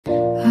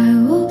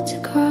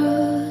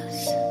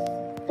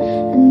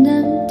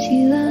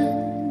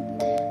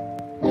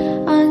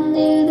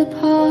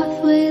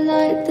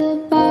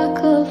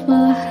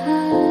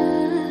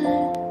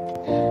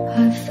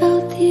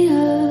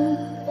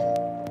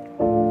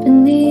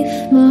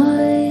beneath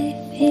my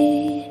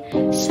feet.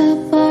 Sat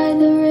by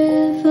the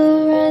river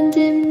and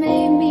it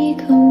made me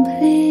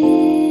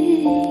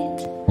complete.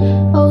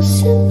 Oh,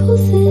 simple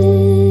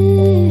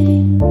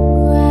thing,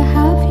 where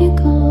have you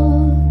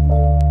gone?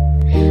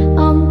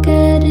 I'm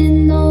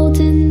getting old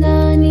and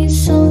I need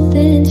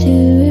something to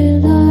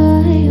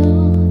rely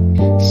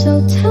on.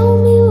 So tell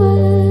me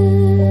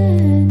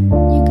when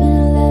you're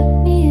gonna let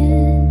me in.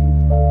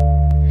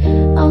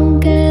 I'm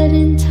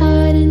getting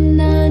tired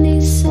and I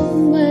need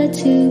somewhere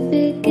to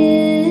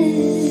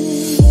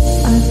begin.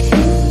 I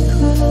came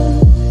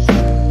across a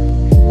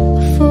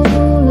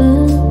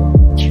fallen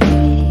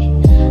tree.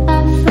 I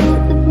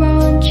felt the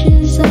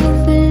branches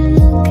of it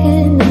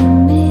looking at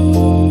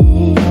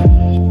me.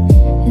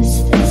 Is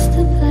this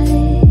the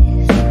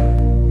place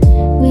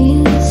we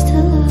used to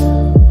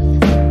love?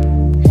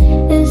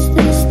 Is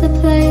this the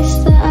place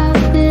that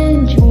I've been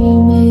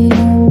dreaming of?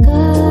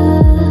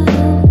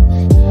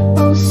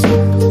 Oh,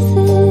 simple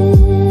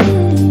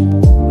thing,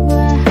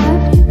 where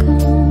have you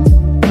gone?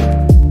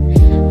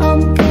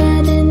 I'm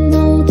getting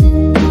old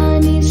and I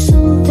need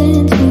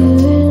something to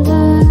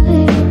rely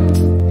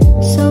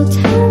on. So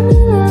tell me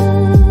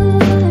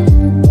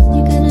when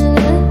you're gonna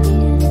let me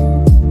in.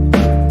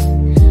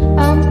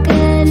 I'm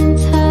getting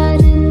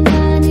tired and I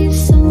need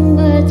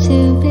somewhere to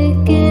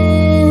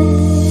begin.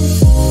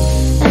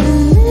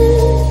 And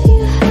if you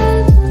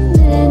have a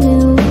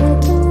minute, why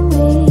don't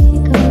we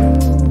go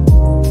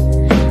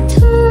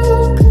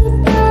talk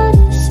about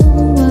it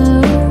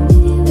somewhere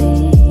only we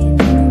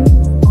know?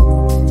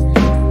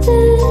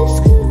 This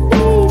could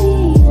be the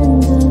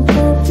end of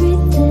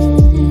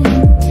everything.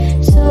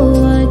 So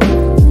why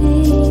don't we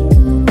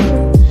go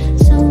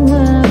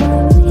somewhere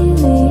only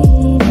we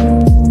know?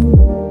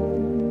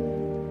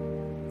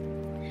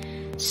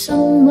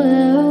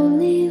 Somewhere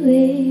only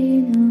we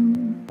know.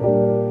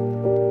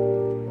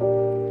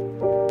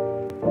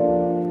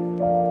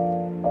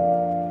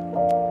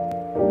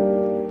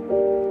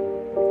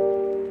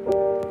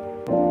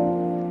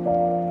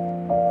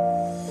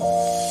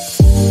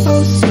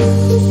 Oh,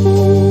 simple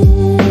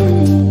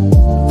thing,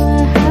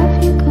 where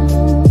have you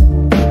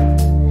gone?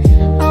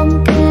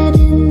 I'm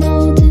getting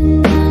old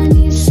and I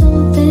need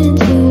something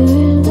to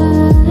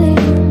rely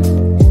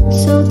on.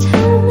 So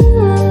tell me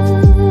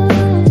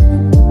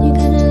when you're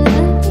gonna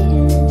let me in.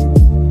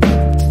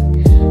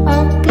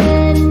 I'm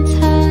getting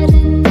tired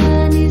and I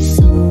need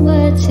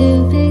somewhere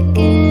to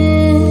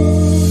begin.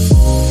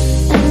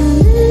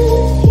 And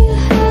if you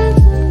have a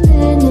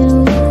minute,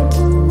 why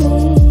don't we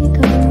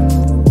go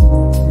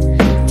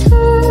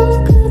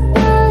talk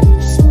about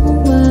it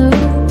somewhere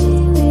only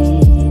we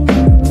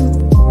know?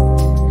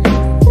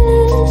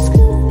 This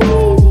could be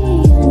the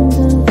end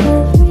of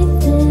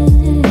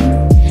everything.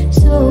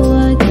 So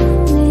why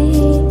don't we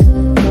go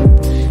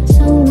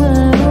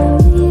somewhere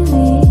only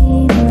we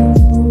know?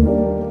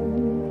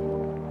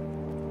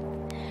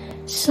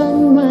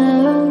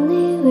 Somewhere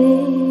only we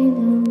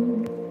know.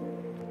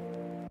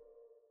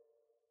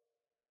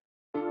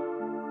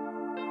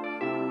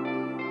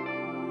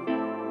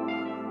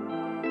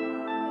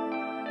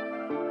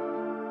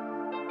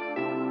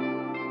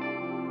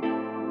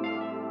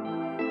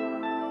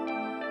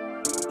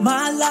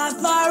 My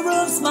life, my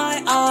rooms, my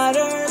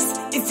orders.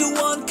 If you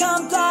won't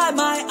comply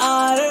my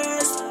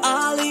orders,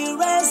 I'll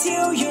erase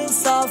you, you'll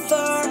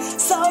suffer.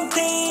 So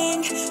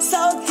think.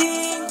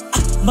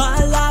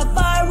 My life,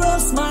 my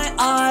rules, my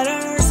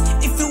orders.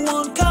 If you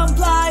won't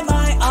comply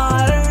my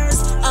orders,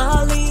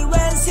 I'll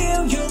erase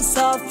you, you'll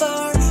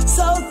suffer.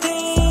 So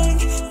think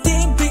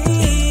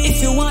big.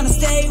 If you wanna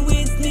stay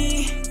with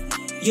me,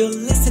 you'll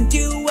listen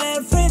to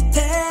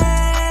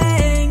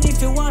everything.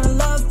 If you wanna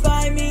love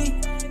by me,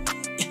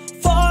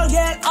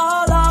 forget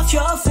all of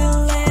your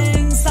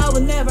feelings. I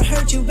will never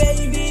hurt you,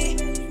 baby.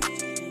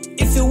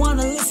 If you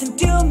wanna listen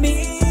to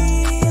me,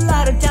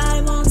 light of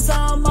diamonds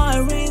on my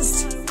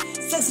wrist,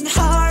 flexing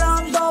hard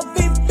on the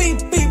beep.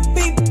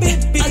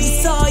 I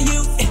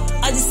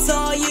just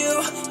saw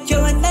you,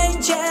 you're an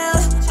angel.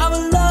 I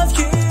will love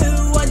you.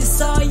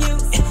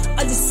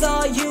 I just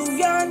saw you,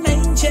 you're an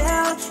angel.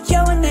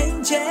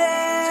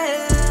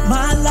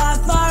 My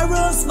life, my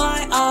rules,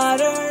 my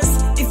orders.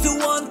 If you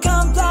won't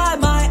comply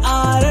my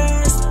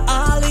orders,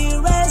 I'll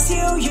erase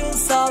you, you'll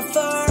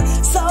suffer.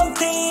 So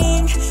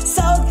think.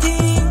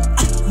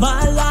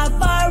 My life,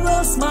 my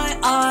rules, my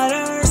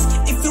orders.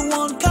 If you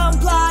won't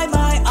comply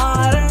my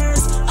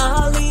orders,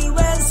 I'll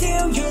erase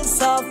you, you'll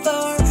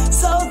suffer.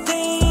 So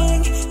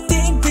think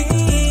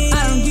big. I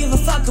don't give a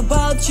fuck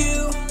about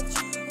you,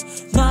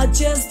 not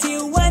just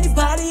you,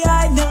 anybody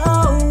I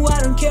know.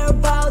 I don't care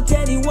about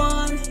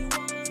anyone.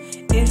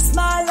 It's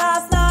my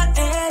life, not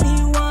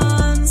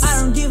anyone's. I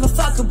don't give a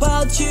fuck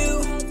about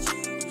you,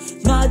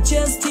 not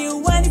just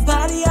you,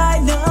 anybody I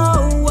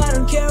know. I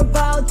don't care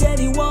about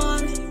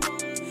anyone.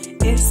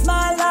 It's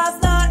my life,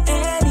 not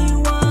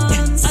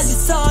anyone's. I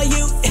just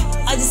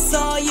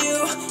saw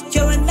you,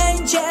 you're an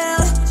angel.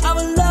 I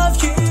will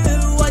love you.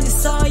 I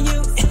just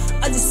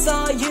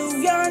saw you,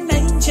 you're an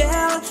angel.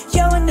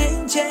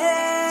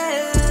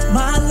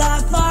 My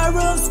life, my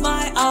rules,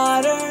 my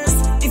orders.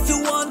 If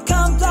you won't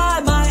comply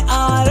my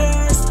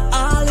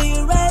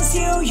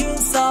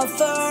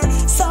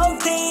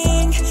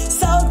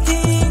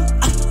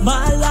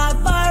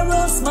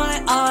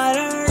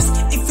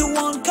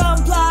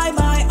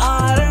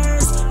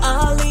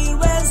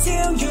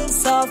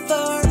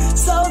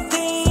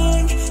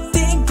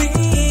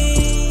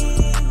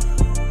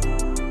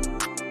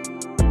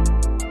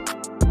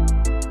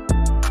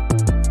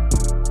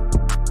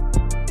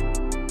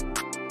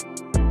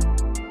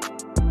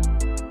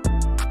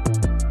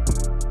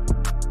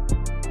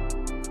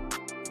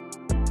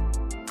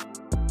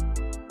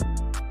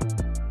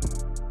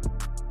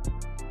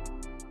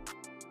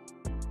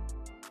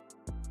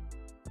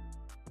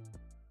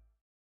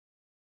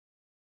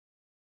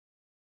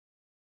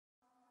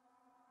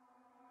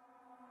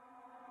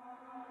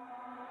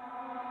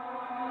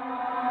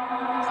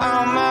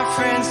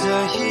friends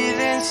are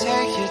heathens,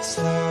 take it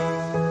slow.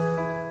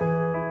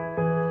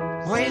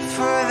 Wait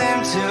for them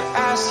to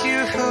ask you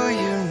who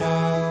you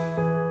know.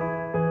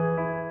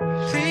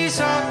 Please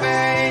don't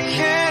make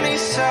any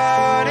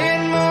sudden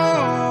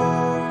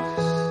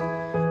moves.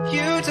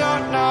 You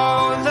don't know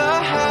the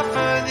half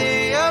of the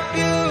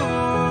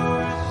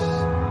abuse.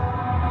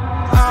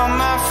 All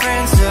my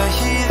friends are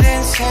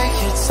heathens, take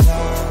it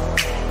slow.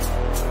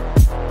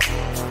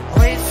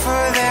 Wait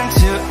for them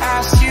to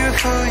ask you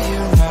who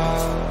you know.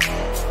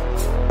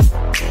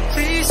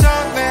 Please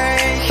don't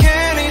make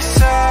any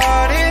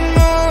sudden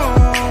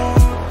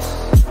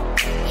moves.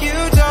 You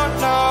don't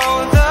know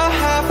the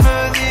half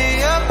of the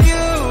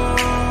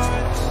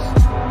abuse.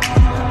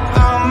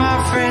 All my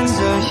friends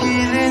are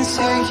heathens,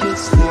 take it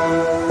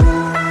slow.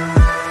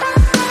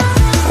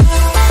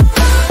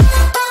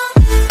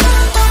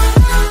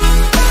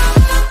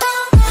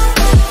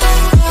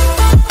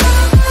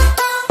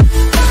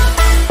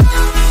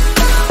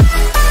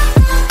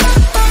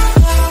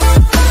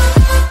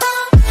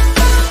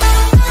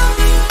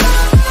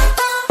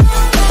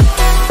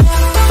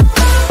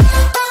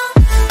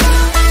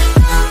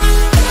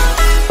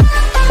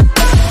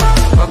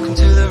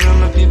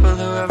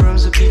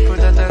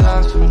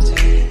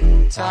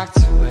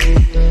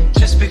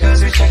 Just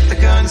because we check the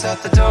guns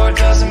at the door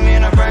doesn't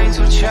mean our brains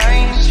will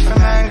change from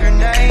hand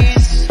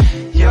grenades.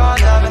 You're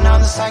loving on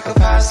the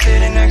psychopath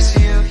sitting next to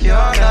you.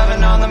 You're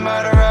loving on the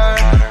murderer.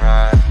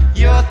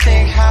 You'll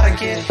think how to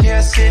get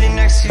here sitting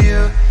next to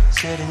you.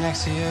 Sitting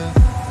next to you.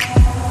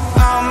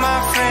 All my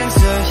friends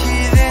are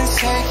heathens,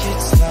 take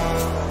it slow.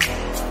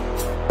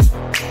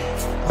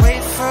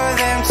 Wait for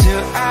them to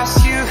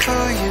ask you who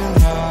you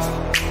know.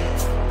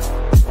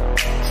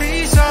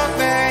 Please don't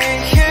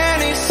make